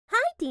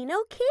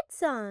HiDino Kid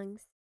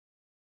Songs.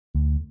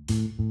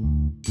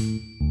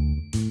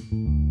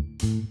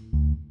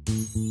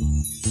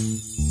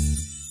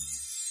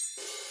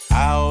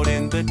 Out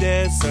in the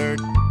desert,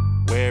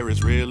 where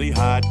it's really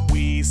hot,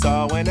 we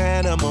saw an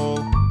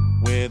animal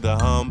with a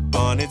hump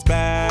on its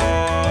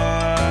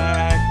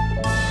back.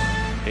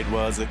 It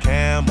was a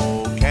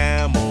camel,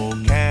 camel,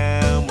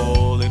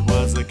 camel. It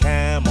was a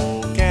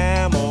camel,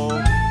 camel,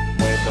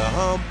 with a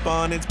hump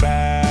on its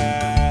back.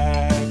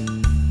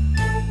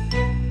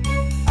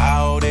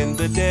 Out in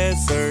the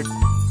desert,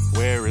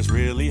 where it's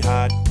really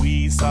hot,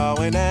 we saw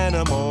an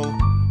animal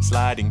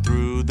sliding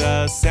through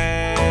the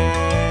sand.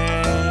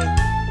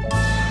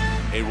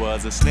 It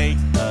was a snake,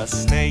 a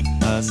snake,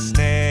 a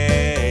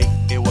snake.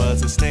 It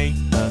was a snake,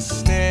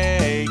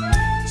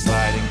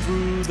 sliding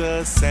through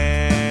the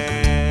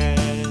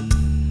sand.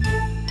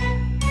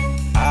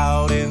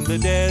 Out in the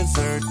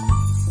desert,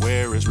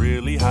 where it's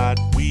really hot,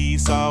 we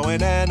saw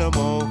an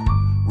animal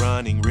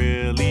running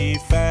really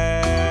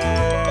fast.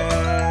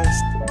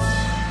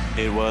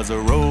 It was a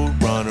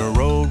roadrunner,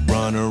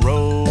 roadrunner,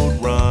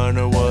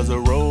 roadrunner. Was a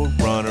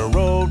roadrunner,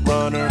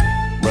 roadrunner,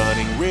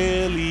 running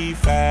really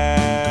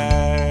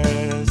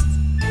fast.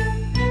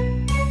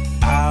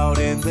 Out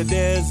in the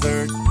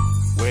desert,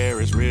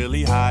 where it's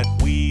really hot,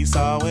 we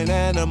saw an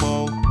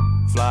animal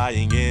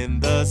flying in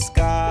the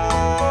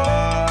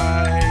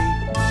sky.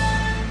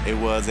 It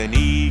was an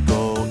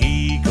eagle,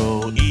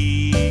 eagle,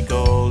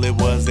 eagle. It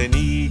was an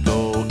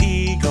eagle,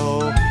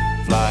 eagle,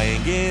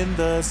 flying in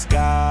the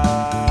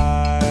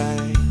sky.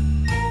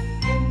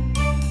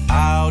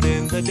 Out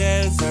in the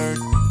desert,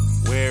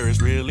 where it's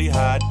really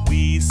hot,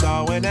 we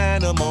saw an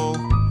animal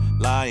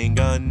lying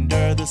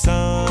under the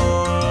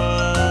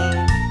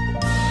sun.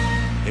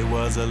 It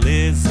was a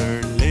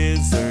lizard,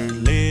 lizard,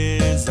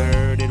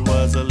 lizard. It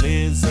was a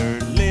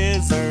lizard,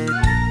 lizard,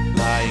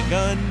 lying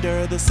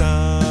under the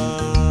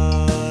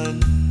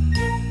sun.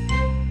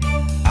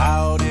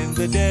 Out in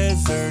the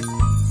desert,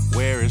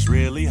 where it's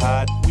really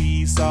hot,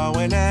 we saw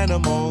an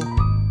animal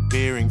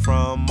peering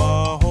from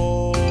a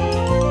hole.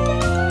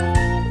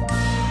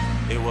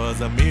 It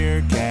was a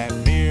meerkat,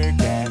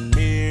 meerkat,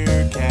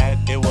 meerkat.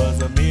 It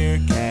was a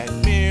meerkat,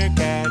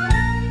 meerkat,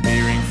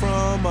 peering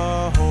from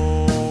a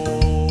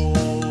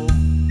hole.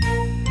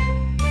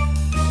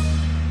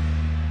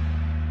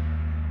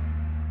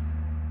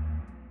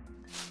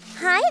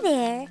 Hi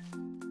there!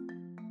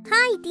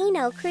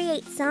 HiDino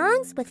creates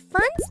songs with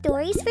fun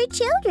stories for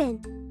children.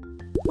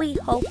 We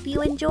hope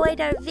you enjoyed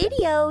our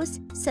videos.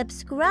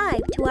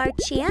 Subscribe to our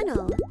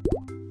channel.